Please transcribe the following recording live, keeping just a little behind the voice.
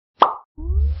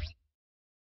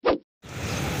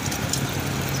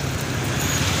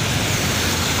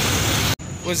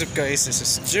What's up guys, this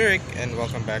is Jurek and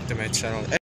welcome back to my channel.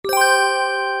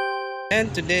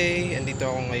 And today, andito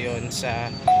ako ngayon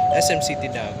sa SM City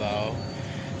Davao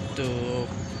to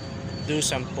do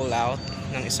some pull out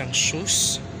ng isang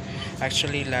shoes.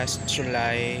 Actually last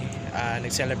July,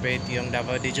 nag-celebrate yung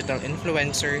Davao Digital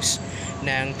Influencers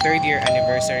ng 3rd year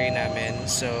anniversary namin.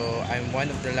 So I'm one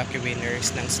of the lucky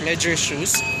winners ng Sledgers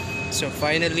shoes. So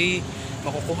finally,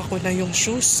 makukuha ko na yung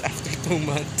shoes after 2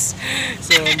 months.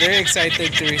 So I'm very excited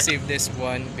to receive this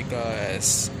one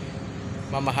because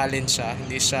mamahalin siya.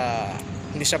 Hindi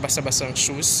siya basta-bastang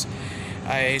shoes.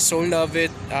 I so love it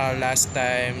last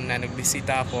time na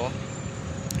nagbisita ako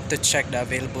to check the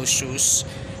available shoes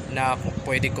na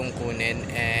pwede kong kunin,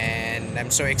 and I'm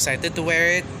so excited to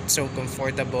wear it. So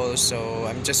comfortable. So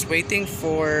I'm just waiting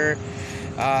for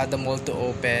the mall to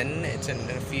open. It's in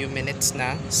a few minutes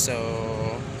na. So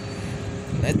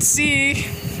let's see.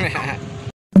 I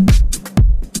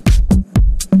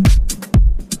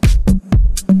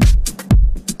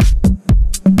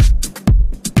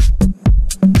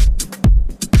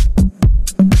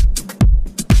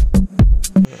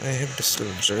have the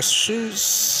Sledgers shoes.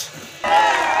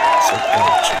 So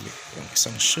actually, yung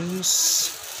isang shoes.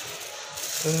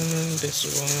 And this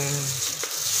one.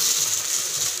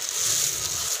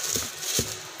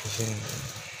 Okay.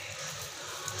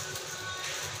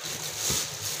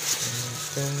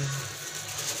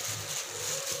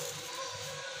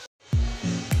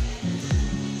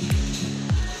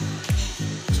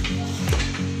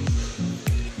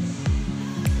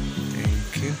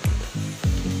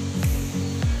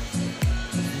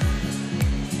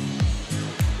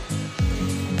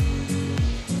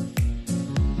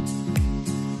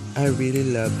 I really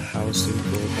love how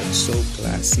simple but so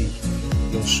classy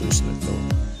yung shoes na to.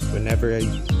 Whenever I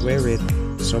wear it,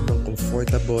 sobrang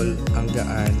comfortable, ang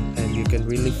gaan, and you can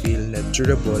really feel na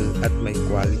durable at may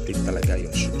quality talaga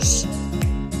yung shoes.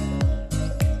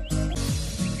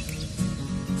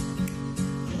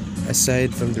 Aside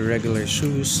from the regular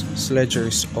shoes,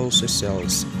 Sledgers also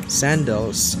sells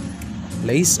sandals,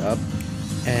 lace-up,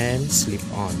 and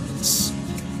slip-ons.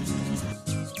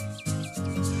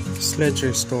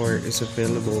 Sledgers store is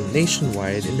available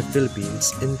nationwide in the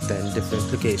Philippines in 10 different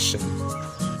locations.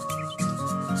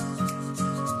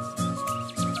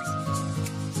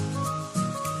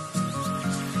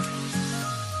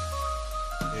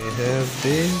 They have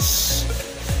this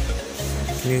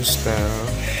new style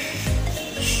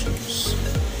shoes.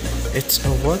 It's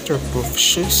a waterproof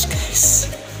shoes,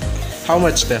 guys. How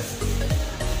much the?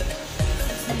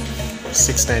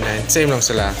 $6.99. Same lang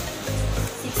sila.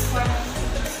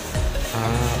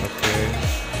 Okay.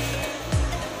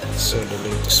 So the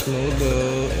latest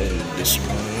model and this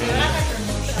one.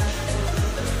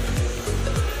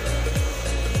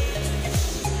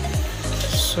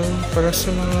 So para sa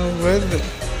mga weather,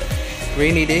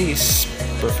 rainy days,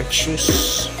 perfect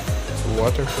shoes,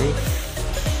 waterproof.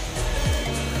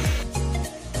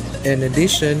 In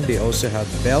addition, they also have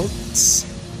belts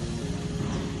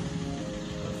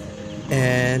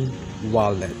and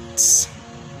wallets.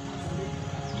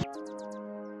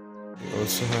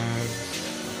 Also have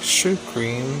shoe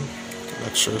cream,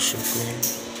 luxury shoe cream,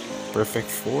 perfect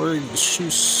for the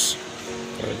shoes,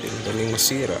 daling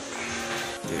masira.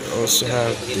 They also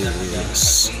have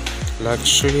this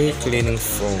luxury cleaning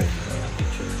foam.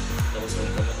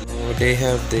 They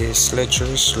have the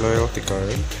Sledgers loyalty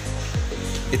card.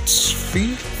 It's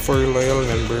free for loyal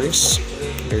members.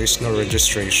 There is no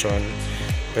registration,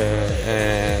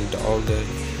 and all the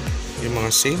yung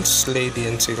mga sales lady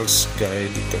and sales guy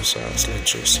dito sa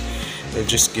Sledgers, they'll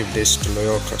just give this to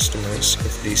loyal customers.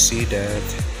 If they see that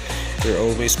you're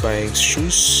always buying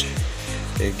shoes,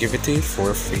 they give it to you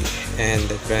for free. And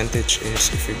the advantage is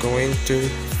if you're going to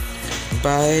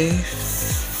buy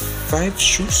 5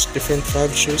 shoes,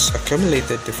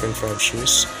 accumulated different 5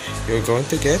 shoes, you're going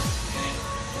to get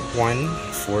 1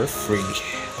 for free.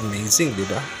 Amazing,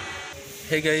 diba?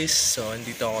 Hey guys, so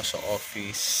andito ako sa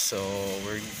office. So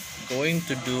we're going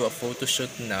to do a photo shoot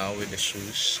now with the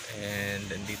shoes, and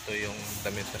andito yung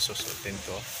damit na susutin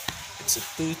ko. It's a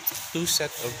two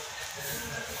set of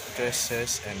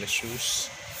dresses and the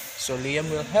shoes. So Liam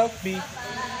will help me.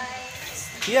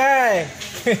 Yay!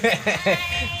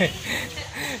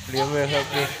 Liam will help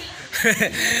me.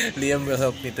 Liam will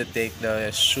help me to take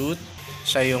the shoot.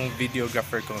 Siya yung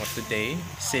videographer ko today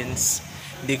since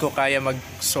hindi ko kaya mag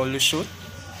solo shoot.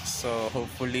 So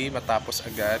hopefully matapos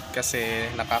agad kasi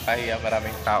nakakahiya,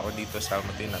 maraming tao dito sa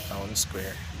Matina Town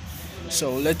Square.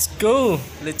 So let's go!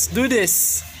 Let's do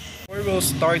this! Before we'll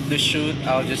start the shoot,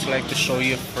 I'll just like to show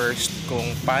you first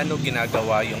kung paano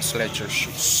ginagawa yung Sledgers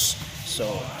shoes. So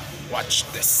watch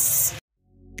this!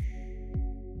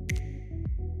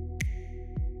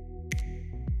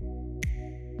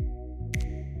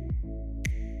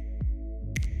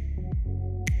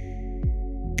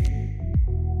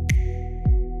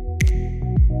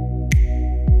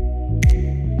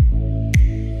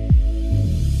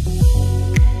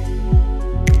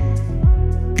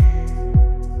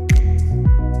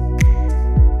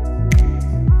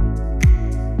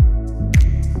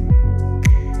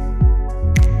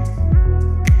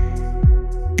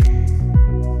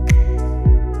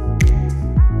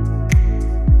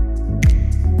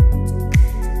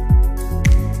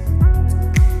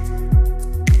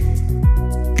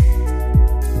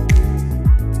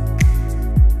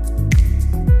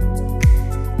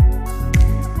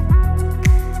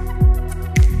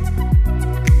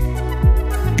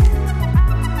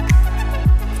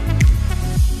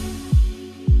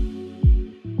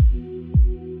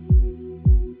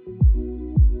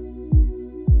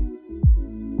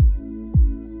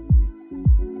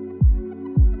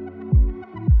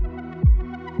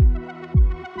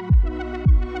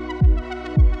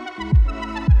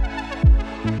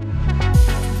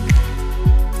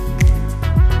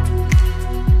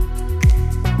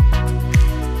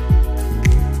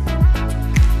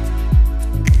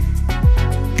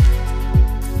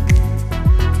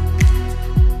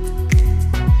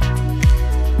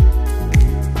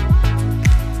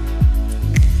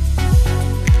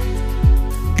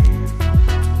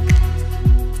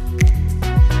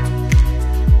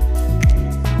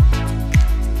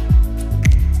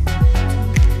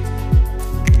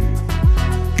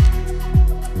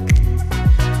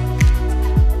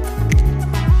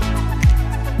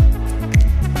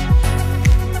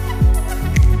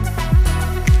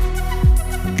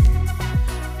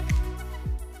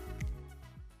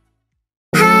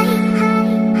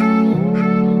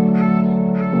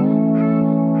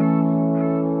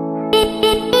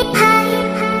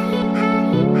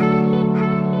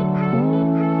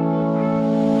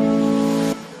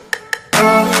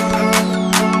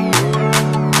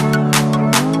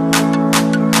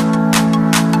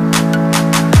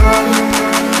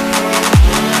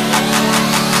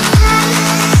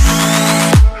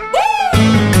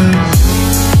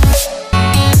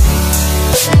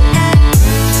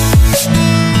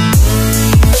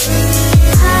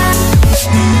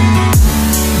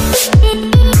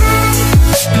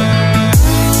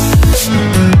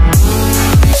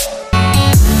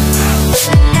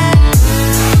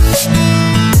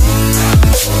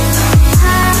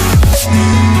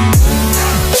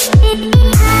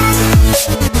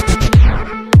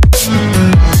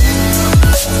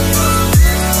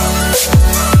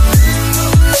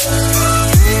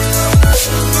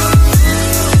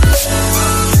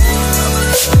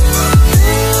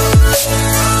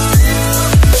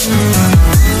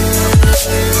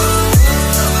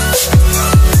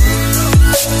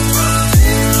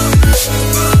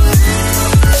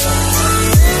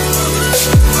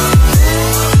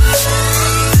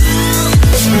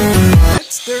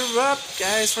 up,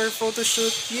 guys, for photo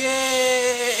shoot.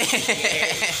 Yay!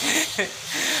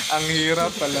 Ang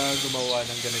hirap pala gumawa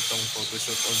ng ganitong photo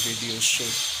shoot o video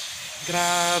shoot.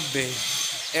 Grabe.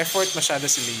 Effort masyado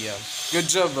si Liam.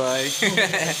 Good job, boy.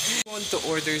 If you want to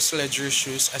order Sledgers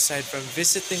shoes, aside from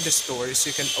visiting the stores,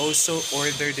 you can also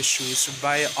order the shoes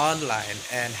via online.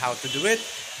 And how to do it?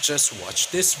 Just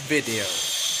watch this video.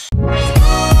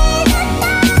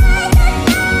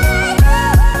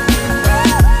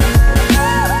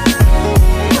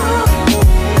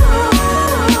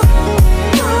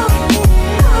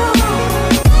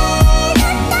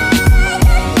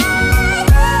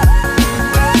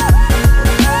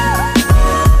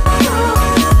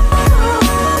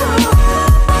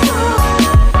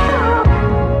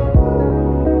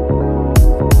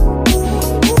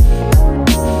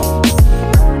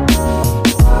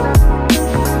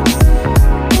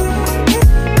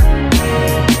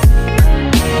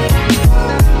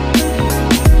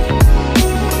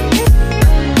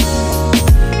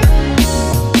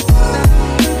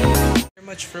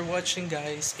 For watching,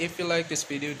 guys. If you like this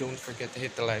video, don't forget to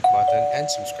hit the like button and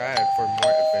subscribe for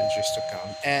more adventures to come,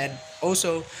 and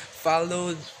also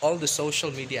follow all the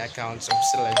social media accounts of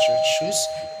Sledgers Shoes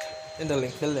in the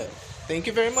link below.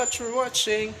 Thank you very much for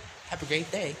watching. Have a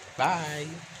great day. Bye.